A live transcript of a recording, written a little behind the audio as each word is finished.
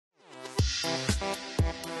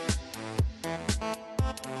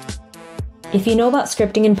If you know about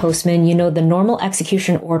scripting in Postman, you know the normal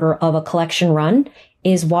execution order of a collection run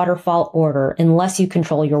is waterfall order unless you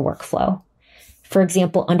control your workflow. For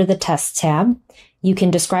example, under the Tests tab, you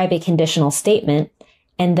can describe a conditional statement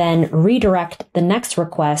and then redirect the next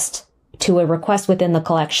request to a request within the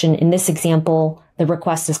collection. In this example, the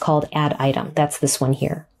request is called add item. That's this one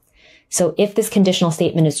here. So if this conditional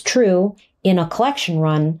statement is true in a collection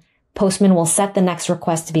run, Postman will set the next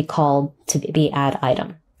request to be called to be add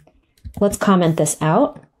item. Let's comment this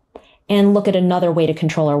out and look at another way to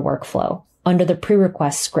control our workflow under the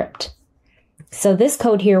pre-request script. So this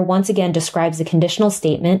code here once again describes a conditional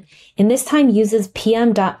statement and this time uses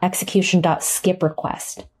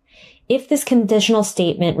pm.execution.skipRequest. If this conditional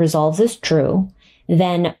statement resolves as true,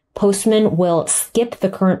 then Postman will skip the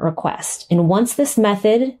current request. And once this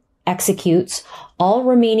method executes, all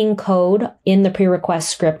remaining code in the pre-request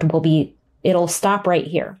script it'll stop right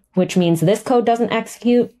here, which means this code doesn't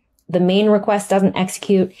execute, the main request doesn't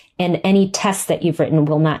execute, and any tests that you've written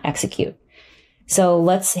will not execute. So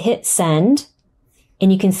let's hit send,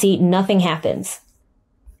 and you can see nothing happens.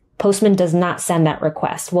 Postman does not send that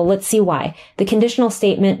request. Well, let's see why. The conditional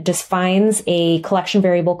statement defines a collection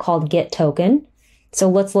variable called getToken. So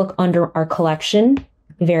let's look under our collection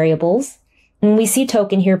variables. And we see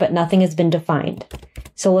token here, but nothing has been defined.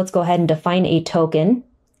 So let's go ahead and define a token,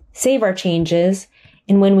 save our changes,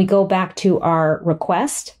 and when we go back to our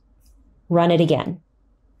request, run it again.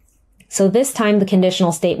 So this time the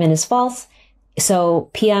conditional statement is false. So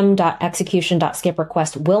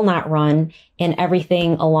pm.execution.skipRequest will not run, and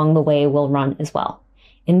everything along the way will run as well.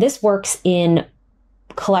 And this works in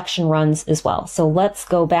collection runs as well. So let's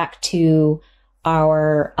go back to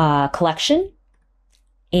our collection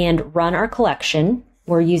and run our collection.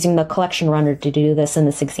 We're using the collection runner to do this in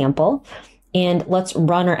this example. And let's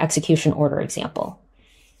run our execution order example.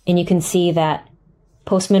 And you can see that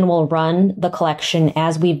Postman will run the collection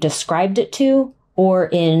as we've described it to, or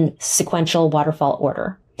in sequential waterfall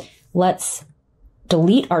order. Let's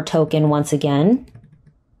delete our token once again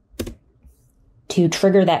to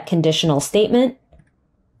trigger that conditional statement.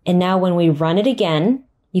 And now when we run it again,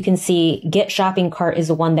 you can see get shopping cart is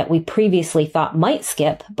the one that we previously thought might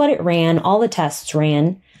skip, but it ran, all the tests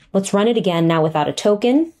ran. Let's run it again now without a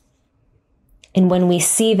token. And when we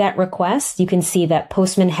see that request, you can see that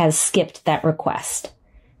Postman has skipped that request,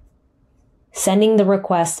 sending the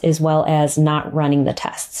request as well as not running the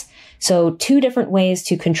tests. So two different ways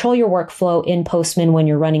to control your workflow in Postman when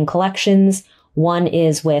you're running collections. One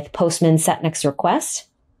is with postman.setNextRequest,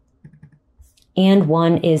 and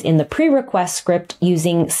one is in the pre-request script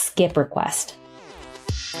using skipRequest.